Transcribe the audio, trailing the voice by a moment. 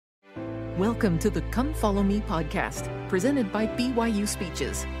Welcome to the Come Follow Me podcast, presented by BYU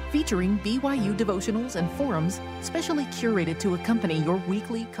Speeches, featuring BYU devotionals and forums specially curated to accompany your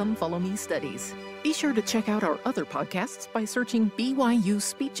weekly Come Follow Me studies. Be sure to check out our other podcasts by searching BYU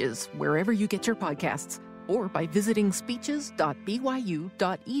Speeches wherever you get your podcasts, or by visiting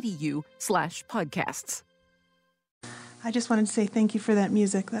speeches.byu.edu/podcasts. I just wanted to say thank you for that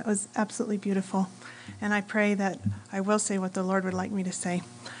music. That was absolutely beautiful. And I pray that I will say what the Lord would like me to say.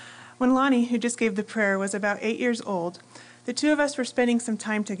 When Lonnie, who just gave the prayer, was about 8 years old, the two of us were spending some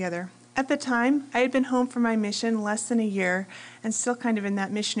time together. At the time, I had been home from my mission less than a year and still kind of in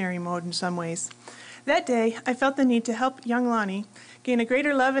that missionary mode in some ways. That day, I felt the need to help young Lonnie gain a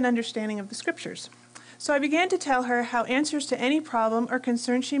greater love and understanding of the Scriptures. So I began to tell her how answers to any problem or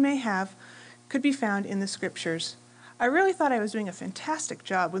concern she may have could be found in the Scriptures. I really thought I was doing a fantastic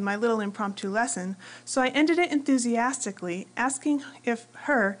job with my little impromptu lesson, so I ended it enthusiastically, asking if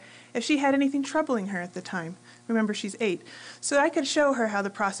she had anything troubling her at the time. Remember, she's 8, so I could show her how the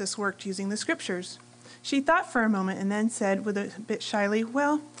process worked using the Scriptures. She thought for a moment and then said, with a bit shyly,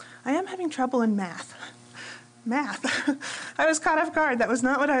 "Well, I am having trouble in math." Math? I was caught off guard. That was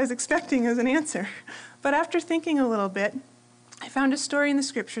not what I was expecting as an answer. But after thinking a little bit, I found a story in the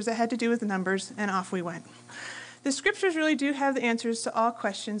Scriptures that had to do with numbers, and off we went. The Scriptures really do have the answers to all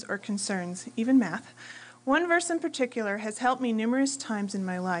questions or concerns, even math. One verse in particular has helped me numerous times in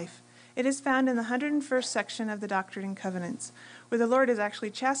my life. It is found in the 101st section of the Doctrine and Covenants, where the Lord is actually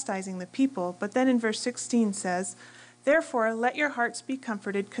chastising the people, but then in verse 16 says, "Therefore let your hearts be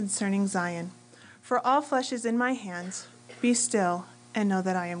comforted concerning Zion. For all flesh is in my hands. Be still and know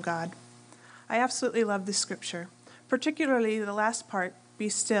that I am God." I absolutely love this scripture, particularly the last part, "Be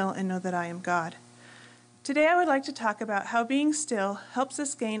still and know that I am God." Today I would like to talk about how being still helps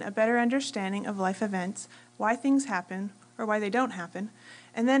us gain a better understanding of life events, why things happen or why they don't happen,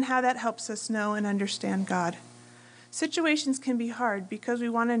 and then how that helps us know and understand God. Situations can be hard because we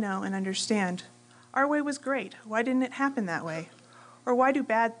want to know and understand. Our way was great. Why didn't it happen that way? Or why do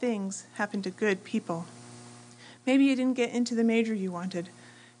bad things happen to good people? Maybe you didn't get into the major you wanted.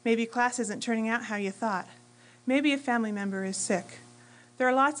 Maybe class isn't turning out how you thought. Maybe a family member is sick. There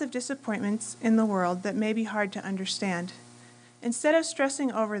are lots of disappointments in the world that may be hard to understand. Instead of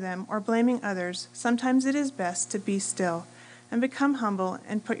stressing over them or blaming others, sometimes it is best to be still and become humble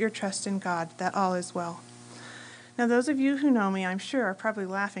and put your trust in God that all is well. Now, those of you who know me, I'm sure, are probably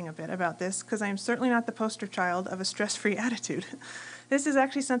laughing a bit about this because I am certainly not the poster child of a stress-free attitude. This is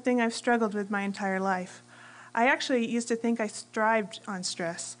actually something I've struggled with my entire life. I actually used to think I thrived on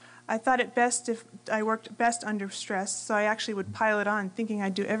stress. I thought it best if I worked best under stress, so I actually would pile it on, thinking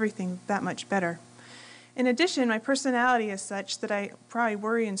I'd do everything that much better. In addition, my personality is such that I probably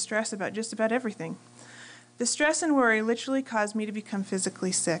worry and stress about just about everything. The stress and worry literally caused me to become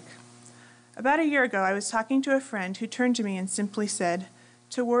physically sick. About a year ago, I was talking to a friend who turned to me and simply said,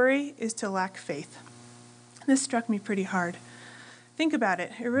 "To worry is to lack faith." This struck me pretty hard. Think about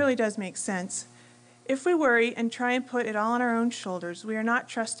it. It really does make sense. If we worry and try and put it all on our own shoulders, we are not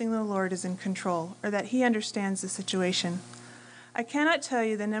trusting the Lord is in control or that He understands the situation. I cannot tell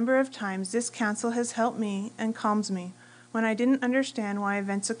you the number of times this counsel has helped me and calms me when I didn't understand why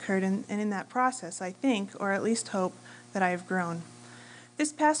events occurred, and in that process, I think, or at least hope, that I have grown.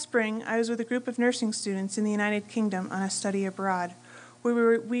 This past spring, I was with a group of nursing students in the United Kingdom on a study abroad,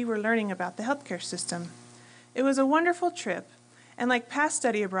 where we were learning about the healthcare system. It was a wonderful trip, and like past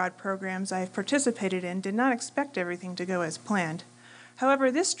study abroad programs I have participated in, did not expect everything to go as planned. However,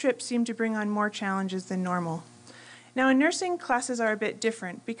 this trip seemed to bring on more challenges than normal. Now, in nursing, classes are a bit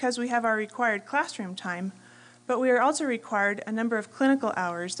different because we have our required classroom time, but we are also required a number of clinical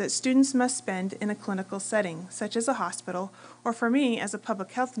hours that students must spend in a clinical setting, such as a hospital, or for me, as a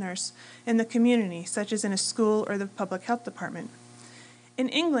public health nurse, in the community, such as in a school or the public health department. In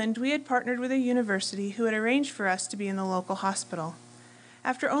England, we had partnered with a university who had arranged for us to be in the local hospital.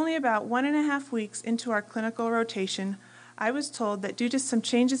 After only about 1.5 weeks into our clinical rotation, I was told that due to some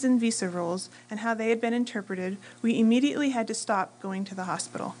changes in visa rules and how they had been interpreted, we immediately had to stop going to the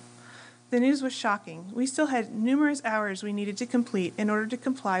hospital. The news was shocking. We still had numerous hours we needed to complete in order to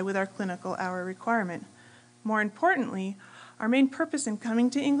comply with our clinical hour requirement. More importantly, our main purpose in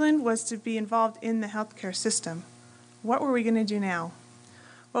coming to England was to be involved in the healthcare system. What were we going to do now?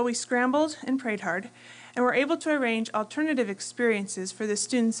 Well, we scrambled and prayed hard, and were able to arrange alternative experiences for the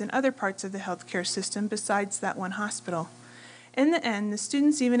students in other parts of the healthcare system besides that one hospital. In the end, the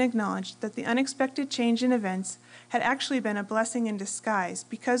students even acknowledged that the unexpected change in events had actually been a blessing in disguise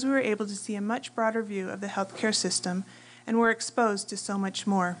because we were able to see a much broader view of the healthcare system and were exposed to so much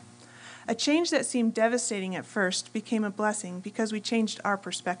more. A change that seemed devastating at first became a blessing because we changed our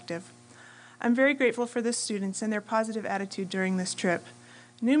perspective. I'm very grateful for the students and their positive attitude during this trip.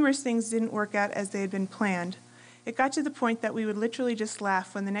 Numerous things didn't work out as they had been planned. It got to the point that we would literally just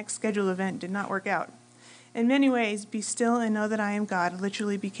laugh when the next scheduled event did not work out. In many ways, be still and know that I am God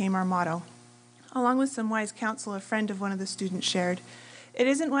literally became our motto. Along with some wise counsel a friend of one of the students shared, it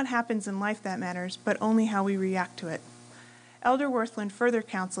isn't what happens in life that matters, but only how we react to it. Elder Worthland further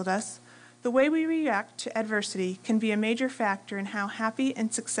counseled us, the way we react to adversity can be a major factor in how happy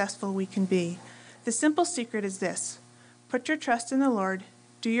and successful we can be. The simple secret is this: put your trust in the Lord,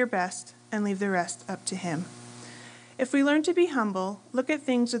 do your best, and leave the rest up to Him. If we learn to be humble, look at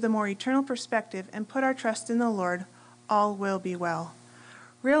things with a more eternal perspective, and put our trust in the Lord, all will be well.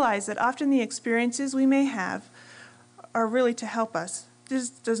 Realize that often the experiences we may have are really to help us. This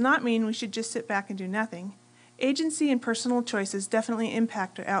does not mean we should just sit back and do nothing. Agency and personal choices definitely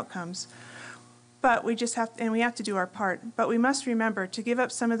impact our outcomes, but we have to do our part. But we must remember to give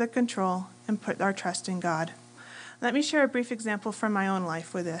up some of the control and put our trust in God. Let me share a brief example from my own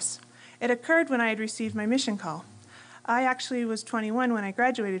life with this. It occurred when I had received my mission call. I actually was 21 when I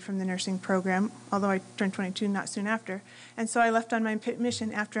graduated from the nursing program, although I turned 22 not soon after, and so I left on my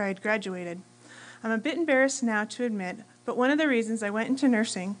mission after I had graduated. I'm a bit embarrassed now to admit, but one of the reasons I went into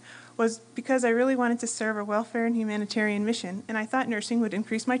nursing was because I really wanted to serve a welfare and humanitarian mission, and I thought nursing would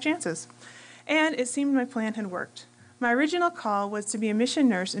increase my chances. And it seemed my plan had worked. My original call was to be a mission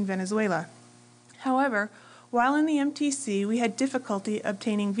nurse in Venezuela. However, while in the MTC, we had difficulty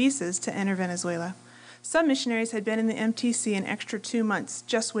obtaining visas to enter Venezuela. Some missionaries had been in the MTC an extra 2 months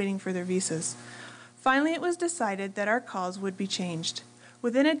just waiting for their visas. Finally, it was decided that our calls would be changed.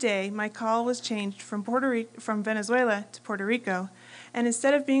 Within a day, my call was changed from Venezuela to Puerto Rico, and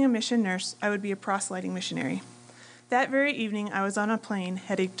instead of being a mission nurse, I would be a proselyting missionary. That very evening, I was on a plane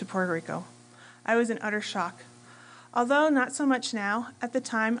heading to Puerto Rico. I was in utter shock. Although not so much now, at the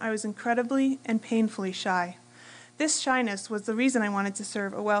time I was incredibly and painfully shy. This shyness was the reason I wanted to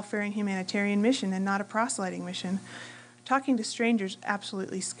serve a welfare and humanitarian mission and not a proselyting mission. Talking to strangers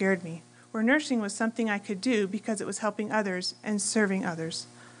absolutely scared me, where nursing was something I could do because it was helping others and serving others.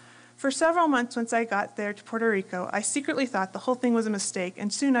 For several months once I got there to Puerto Rico, I secretly thought the whole thing was a mistake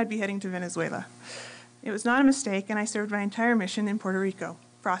and soon I'd be heading to Venezuela. It was not a mistake, and I served my entire mission in Puerto Rico,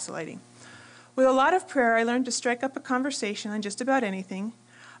 proselyting. With a lot of prayer, I learned to strike up a conversation on just about anything.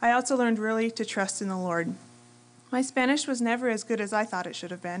 I also learned really to trust in the Lord. My Spanish was never as good as I thought it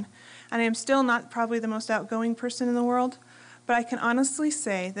should have been, and I am still not probably the most outgoing person in the world, but I can honestly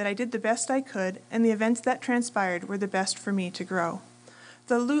say that I did the best I could, and the events that transpired were the best for me to grow.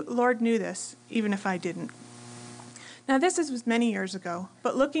 The Lord knew this, even if I didn't. Now, this was many years ago,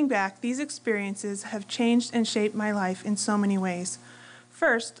 but looking back, these experiences have changed and shaped my life in so many ways.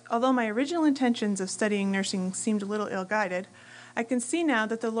 First, although my original intentions of studying nursing seemed a little ill-guided, I can see now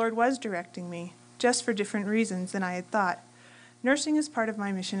that the Lord was directing me, just for different reasons than I had thought. Nursing is part of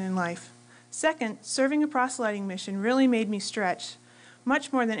my mission in life. Second, serving a proselyting mission really made me stretch,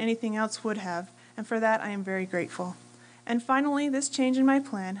 much more than anything else would have, and for that I am very grateful. And finally, this change in my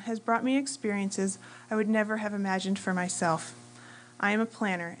plan has brought me experiences I would never have imagined for myself. I am a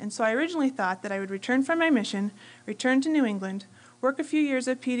planner, and so I originally thought that I would return from my mission, return to New England, work a few years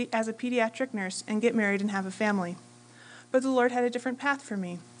as a pediatric nurse, and get married and have a family. But the Lord had a different path for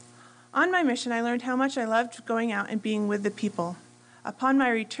me. On my mission, I learned how much I loved going out and being with the people. Upon my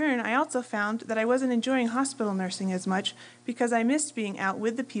return, I also found that I wasn't enjoying hospital nursing as much because I missed being out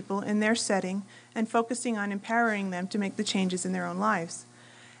with the people in their setting and focusing on empowering them to make the changes in their own lives.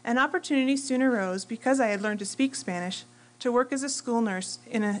 An opportunity soon arose, because I had learned to speak Spanish, to work as a school nurse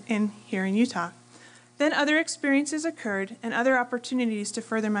here in Utah. Then other experiences occurred and other opportunities to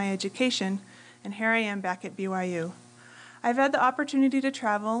further my education, and here I am back at BYU. I've had the opportunity to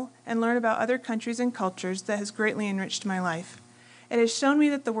travel and learn about other countries and cultures that has greatly enriched my life. It has shown me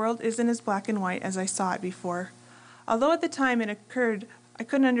that the world isn't as black and white as I saw it before. Although at the time it occurred, I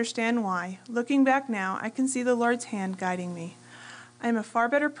couldn't understand why. Looking back now, I can see the Lord's hand guiding me. I am a far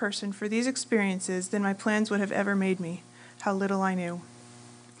better person for these experiences than my plans would have ever made me. How little I knew.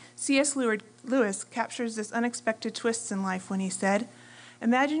 C.S. Lewis captures this unexpected twists in life when he said,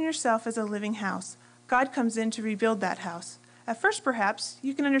 "Imagine yourself as a living house. God comes in to rebuild that house. At first, perhaps,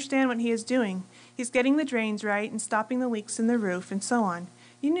 you can understand what he is doing. He's getting the drains right and stopping the leaks in the roof and so on.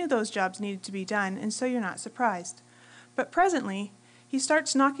 You knew those jobs needed to be done, and so you're not surprised. But presently, he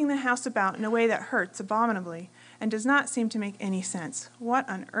starts knocking the house about in a way that hurts abominably and does not seem to make any sense. What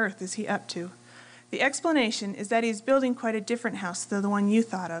on earth is he up to? The explanation is that he's building quite a different house than the one you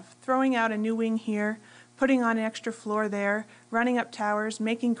thought of, throwing out a new wing here, putting on an extra floor there, running up towers,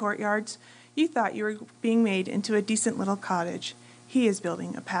 making courtyards. You thought you were being made into a decent little cottage. He is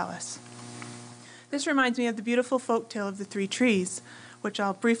building a palace." This reminds me of the beautiful folk tale of the three trees, which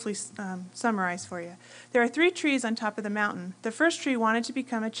I'll briefly summarize for you. There are three trees on top of the mountain. The first tree wanted to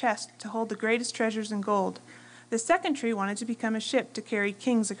become a chest to hold the greatest treasures in gold. The second tree wanted to become a ship to carry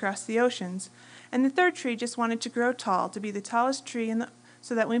kings across the oceans. And the third tree just wanted to grow tall, to be the tallest tree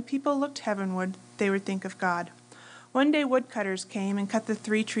so that when people looked heavenward, they would think of God. One day woodcutters came and cut the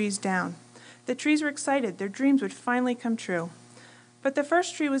three trees down. The trees were excited. Their dreams would finally come true. But the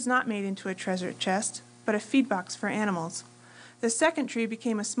first tree was not made into a treasure chest, but a feed box for animals. The second tree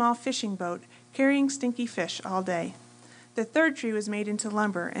became a small fishing boat, carrying stinky fish all day. The third tree was made into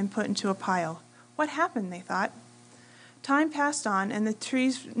lumber and put into a pile. What happened, they thought? Time passed on, and the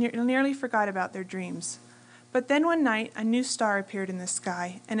trees nearly forgot about their dreams. But then one night, a new star appeared in the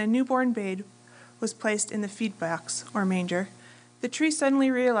sky, and a newborn babe was placed in the feed box, or manger. The tree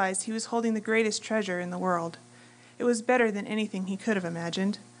suddenly realized he was holding the greatest treasure in the world. It was better than anything he could have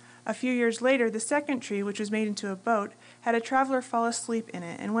imagined. A few years later, the second tree, which was made into a boat, had a traveler fall asleep in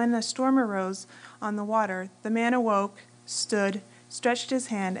it, and when a storm arose on the water, the man awoke, stood, stretched his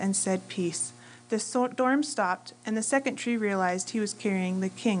hand, and said, "Peace." The storm stopped, and the second tree realized he was carrying the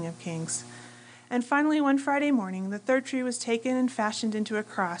King of Kings. And finally, one Friday morning, the third tree was taken and fashioned into a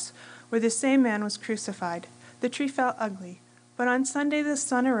cross, where the same man was crucified. The tree felt ugly, but on Sunday the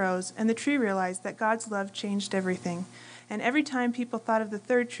sun arose, and the tree realized that God's love changed everything. And every time people thought of the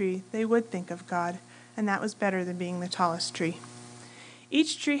third tree, they would think of God, and that was better than being the tallest tree.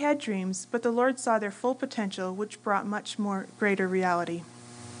 Each tree had dreams, but the Lord saw their full potential, which brought much more greater reality.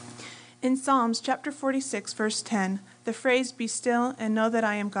 In Psalms chapter 46, verse 10, the phrase, "Be still and know that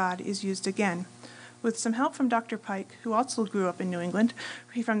I am God," is used again. With some help from Dr. Pike, who also grew up in New England,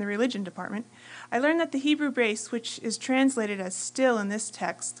 from the religion department, I learned that the Hebrew base, which is translated as still in this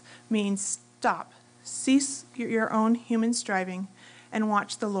text, means stop, cease your own human striving, and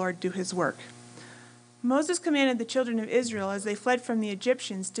watch the Lord do his work. Moses commanded the children of Israel as they fled from the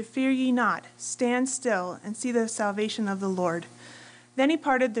Egyptians to fear ye not, stand still, and see the salvation of the Lord. Then he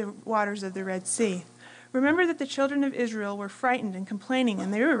parted the waters of the Red Sea. Remember that the children of Israel were frightened and complaining,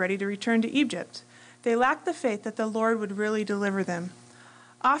 and they were ready to return to Egypt. They lacked the faith that the Lord would really deliver them.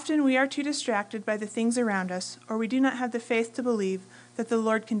 Often we are too distracted by the things around us, or we do not have the faith to believe that the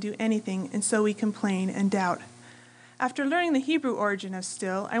Lord can do anything, and so we complain and doubt. After learning the Hebrew origin of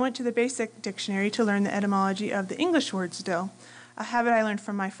still, I went to the basic dictionary to learn the etymology of the English word still, a habit I learned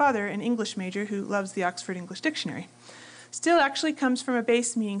from my father, an English major who loves the Oxford English Dictionary. Still actually comes from a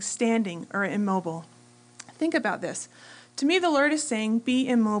base meaning standing or immobile. Think about this. To me, the Lord is saying, be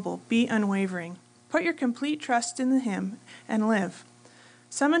immobile, be unwavering. Put your complete trust in him and live.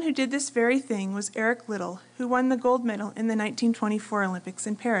 Someone who did this very thing was Eric Liddell, who won the gold medal in the 1924 Olympics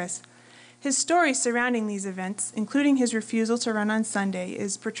in Paris. His story surrounding these events, including his refusal to run on Sunday,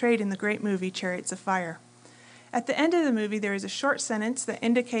 is portrayed in the great movie Chariots of Fire. At the end of the movie, there is a short sentence that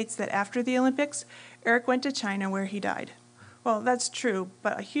indicates that after the Olympics, Eric went to China where he died. Well, that's true,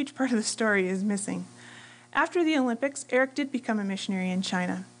 but a huge part of the story is missing. After the Olympics, Eric did become a missionary in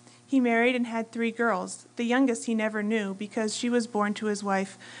China. He married and had 3 girls. The youngest he never knew because she was born to his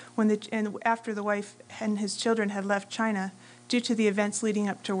wife after the wife and his children had left China due to the events leading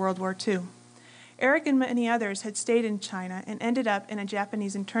up to World War II. Eric and many others had stayed in China and ended up in a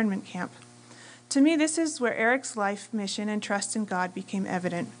Japanese internment camp. To me, this is where Eric's life, mission, and trust in God became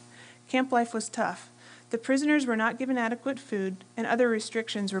evident. Camp life was tough. The prisoners were not given adequate food, and other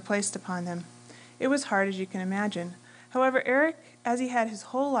restrictions were placed upon them. It was hard, as you can imagine. However, Eric, as he had his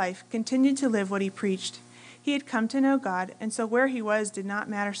whole life, continued to live what he preached. He had come to know God, and so where he was did not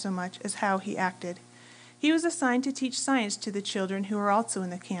matter so much as how he acted. He was assigned to teach science to the children who were also in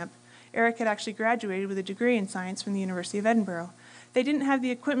the camp. Eric had actually graduated with a degree in science from the University of Edinburgh. They didn't have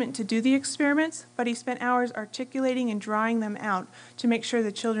the equipment to do the experiments, but he spent hours articulating and drawing them out to make sure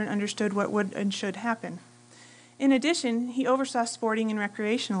the children understood what would and should happen. In addition, he oversaw sporting and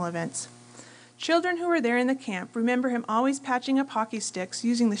recreational events. Children who were there in the camp remember him always patching up hockey sticks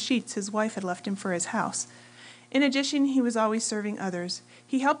using the sheets his wife had left him for his house. In addition, he was always serving others.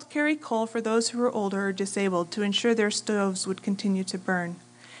 He helped carry coal for those who were older or disabled to ensure their stoves would continue to burn.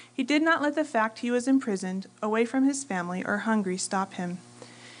 He did not let the fact he was imprisoned, away from his family, or hungry stop him.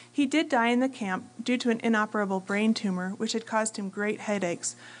 He did die in the camp due to an inoperable brain tumor, which had caused him great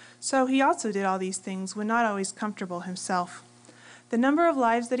headaches, so he also did all these things when not always comfortable himself. The number of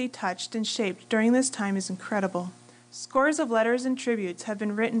lives that he touched and shaped during this time is incredible. Scores of letters and tributes have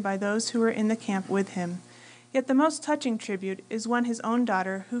been written by those who were in the camp with him. Yet the most touching tribute is one his own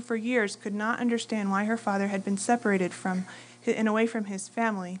daughter, who for years could not understand why her father had been separated from and away from his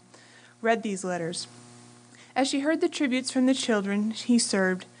family, read these letters. As she heard the tributes from the children he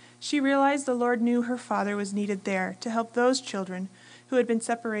served, She realized the Lord knew her father was needed there to help those children who had been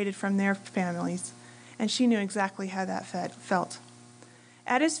separated from their families, and she knew exactly how that felt.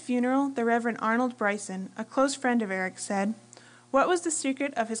 At his funeral, the Reverend Arnold Bryson, a close friend of Eric, said, "What was the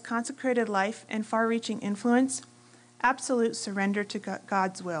secret of his consecrated life and far-reaching influence? Absolute surrender to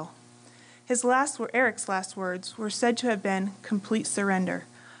God's will." Eric's last words were said to have been complete surrender,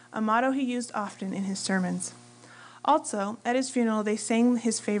 a motto he used often in his sermons. Also, at his funeral, they sang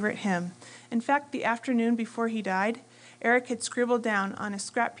his favorite hymn. In fact, the afternoon before he died, Eric had scribbled down on a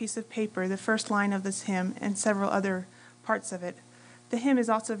scrap piece of paper the first line of this hymn and several other parts of it. The hymn is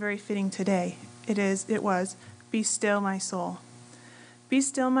also very fitting today. It was, "Be still, my soul. Be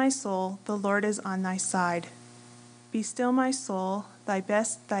still, my soul, the Lord is on thy side. Be still, my soul, thy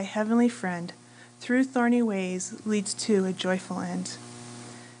best, thy heavenly friend, through thorny ways leads to a joyful end.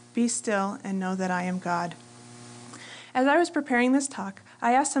 Be still and know that I am God." As I was preparing this talk,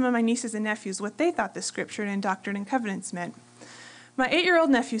 I asked some of my nieces and nephews what they thought the scripture in Doctrine and Covenants meant. My 8-year-old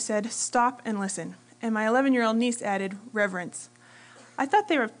nephew said, "Stop and listen," and my 11-year-old niece added, "Reverence." I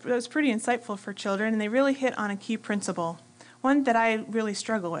thought it was pretty insightful for children, and they really hit on a key principle, one that I really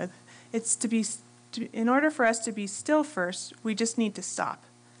struggle with. It's in order for us to be still first, we just need to stop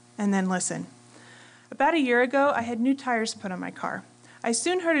and then listen. About a year ago, I had new tires put on my car. I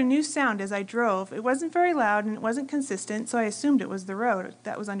soon heard a new sound as I drove. It wasn't very loud and it wasn't consistent, so I assumed it was the road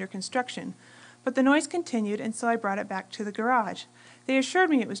that was under construction. But the noise continued, and so I brought it back to the garage. They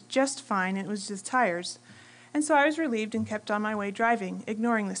assured me it was just fine and it was just tires. And so I was relieved and kept on my way driving,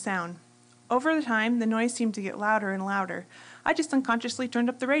 ignoring the sound. Over the time, the noise seemed to get louder and louder. I just unconsciously turned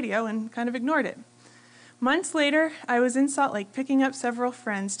up the radio and kind of ignored it. Months later, I was in Salt Lake picking up several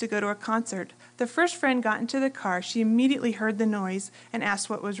friends to go to a concert. The first friend got into the car. She immediately heard the noise and asked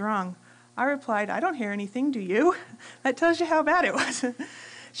what was wrong. I replied, "I don't hear anything, do you?" That tells you how bad it was.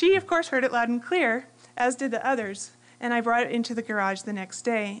 She, of course, heard it loud and clear, as did the others, and I brought it into the garage the next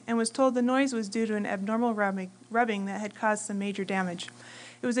day and was told the noise was due to an abnormal rubbing that had caused some major damage.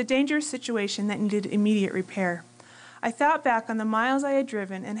 It was a dangerous situation that needed immediate repair. I thought back on the miles I had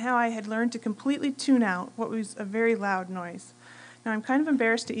driven and how I had learned to completely tune out what was a very loud noise. Now, I'm kind of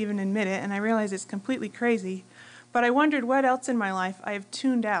embarrassed to even admit it, and I realize it's completely crazy, but I wondered what else in my life I have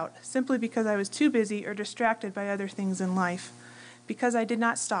tuned out, simply because I was too busy or distracted by other things in life, because I did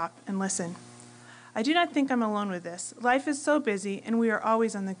not stop and listen. I do not think I'm alone with this. Life is so busy, and we are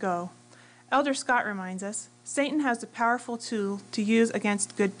always on the go. Elder Scott reminds us, Satan has a powerful tool to use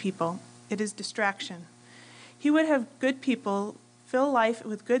against good people. It is distraction. He would have good people fill life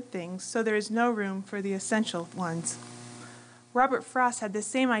with good things, so there is no room for the essential ones. Robert Frost had the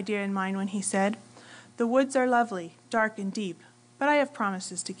same idea in mind when he said, "The woods are lovely, dark and deep, but I have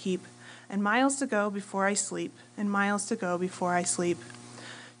promises to keep, and miles to go before I sleep, and miles to go before I sleep."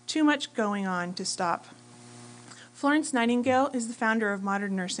 Too much going on to stop. Florence Nightingale is the founder of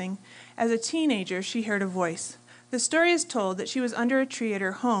modern nursing. As a teenager, she heard a voice. The story is told that she was under a tree at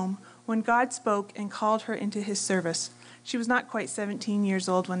her home when God spoke and called her into his service. She was not quite 17 years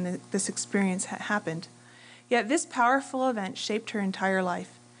old when this experience happened. Yet this powerful event shaped her entire life.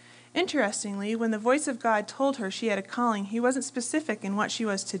 Interestingly, when the voice of God told her she had a calling, he wasn't specific in what she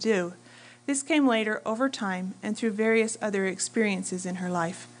was to do. This came later, over time, and through various other experiences in her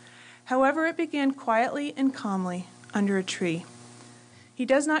life. However, it began quietly and calmly under a tree. He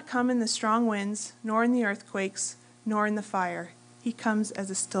does not come in the strong winds, nor in the earthquakes, nor in the fire. He comes as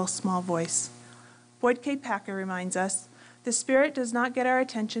a still small voice. Boyd K. Packer reminds us, "The Spirit does not get our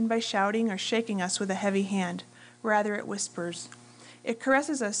attention by shouting or shaking us with a heavy hand. Rather, it whispers. It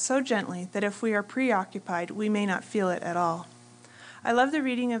caresses us so gently that if we are preoccupied, we may not feel it at all." I love the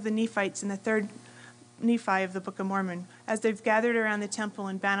reading of the Nephites in the 3rd Nephi of the Book of Mormon, as they've gathered around the temple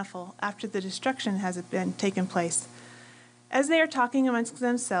in Banifal after the destruction has taken place. As they are talking amongst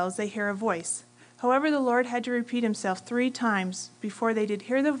themselves, they hear a voice. However, the Lord had to repeat himself 3 times before they did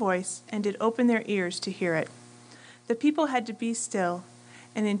hear the voice and did open their ears to hear it. The people had to be still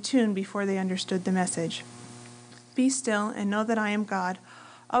and in tune before they understood the message. "Be still and know that I am God"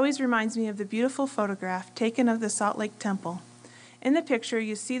 always reminds me of the beautiful photograph taken of the Salt Lake Temple. In the picture,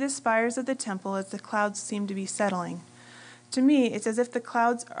 you see the spires of the temple as the clouds seem to be settling. To me, it's as if the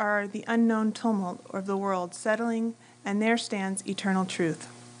clouds are the unknown tumult of the world settling, and there stands eternal truth.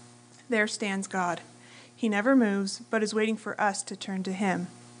 There stands God. He never moves, but is waiting for us to turn to him.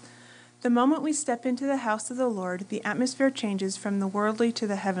 The moment we step into the house of the Lord, the atmosphere changes from the worldly to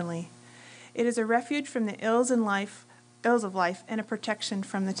the heavenly. It is a refuge from the ills of life and a protection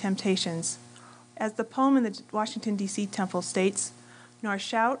from the temptations. As the poem in the Washington, D.C. temple states, "Nor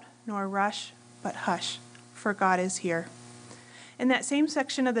shout, nor rush, but hush, for God is here." In that same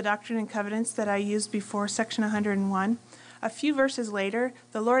section of the Doctrine and Covenants that I used before, section 101, a few verses later,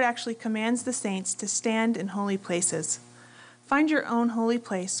 the Lord actually commands the saints to stand in holy places. Find your own holy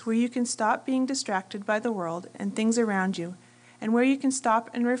place where you can stop being distracted by the world and things around you, and where you can stop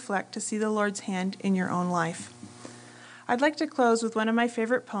and reflect to see the Lord's hand in your own life. I'd like to close with one of my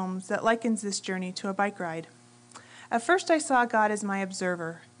favorite poems that likens this journey to a bike ride. At first I saw God as my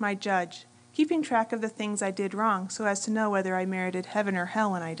observer, my judge, keeping track of the things I did wrong so as to know whether I merited heaven or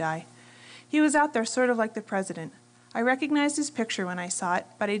hell when I die. He was out there sort of like the president. I recognized his picture when I saw it,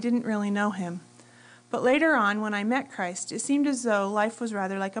 but I didn't really know him. But later on, when I met Christ, it seemed as though life was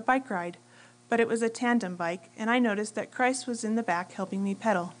rather like a bike ride, but it was a tandem bike, and I noticed that Christ was in the back helping me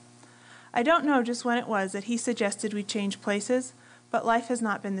pedal. I don't know just when it was that he suggested we change places, but life has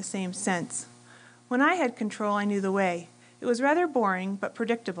not been the same since. When I had control, I knew the way. It was rather boring, but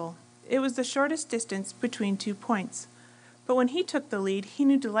predictable. It was the shortest distance between 2 points. But when he took the lead, he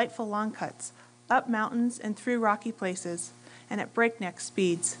knew delightful long cuts, up mountains and through rocky places, and at breakneck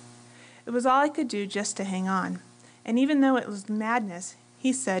speeds. It was all I could do just to hang on. And even though it was madness,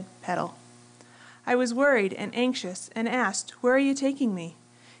 he said, pedal. I was worried and anxious and asked, "Where are you taking me?"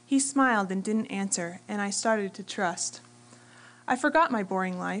 He smiled and didn't answer, and I started to trust. I forgot my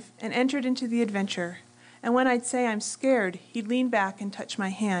boring life and entered into the adventure, and when I'd say I'm scared, he'd lean back and touch my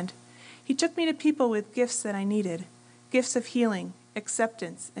hand. He took me to people with gifts that I needed, gifts of healing,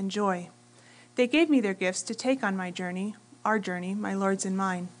 acceptance, and joy. They gave me their gifts to take on my journey, our journey, my Lord's and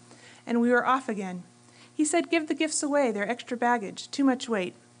mine, and we were off again. He said, "Give the gifts away, they're extra baggage, too much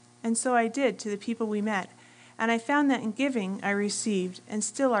weight." And so I did to the people we met, and I found that in giving I received, and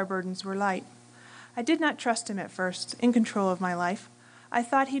still our burdens were light. I did not trust him at first, in control of my life. I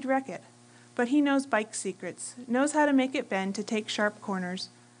thought he'd wreck it. But he knows bike secrets, knows how to make it bend to take sharp corners,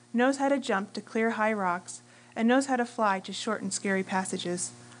 knows how to jump to clear high rocks, and knows how to fly to short and scary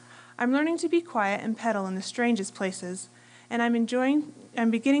passages. I'm learning to be quiet and pedal in the strangest places, and I'm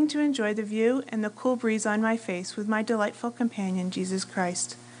beginning to enjoy the view and the cool breeze on my face with my delightful companion, Jesus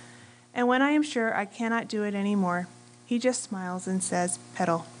Christ. And when I am sure I cannot do it anymore, he just smiles and says,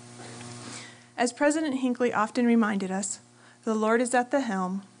 pedal. As President Hinckley often reminded us, the Lord is at the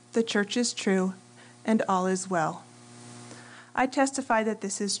helm, the church is true, and all is well. I testify that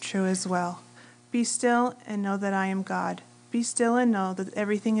this is true as well. Be still and know that I am God. Be still and know that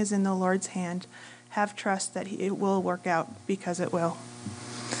everything is in the Lord's hand. Have trust that it will work out, because it will.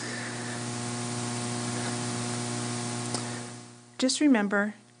 Just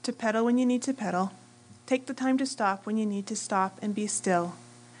remember to pedal when you need to pedal. Take the time to stop when you need to stop and be still.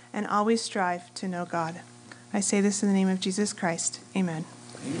 And always strive to know God. I say this in the name of Jesus Christ. Amen.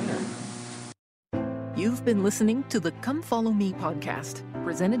 Amen. You've been listening to the Come Follow Me podcast,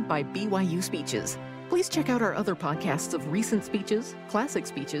 presented by BYU Speeches. Please check out our other podcasts of recent speeches, classic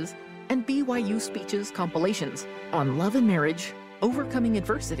speeches, and BYU Speeches compilations on love and marriage, overcoming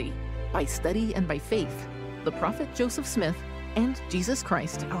adversity, by study and by faith, the prophet Joseph Smith, and Jesus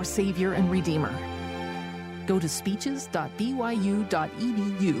Christ, our Savior and Redeemer. Go to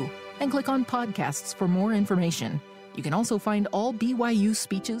speeches.byu.edu and click on podcasts for more information. You can also find all BYU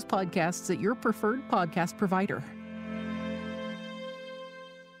Speeches podcasts at your preferred podcast provider.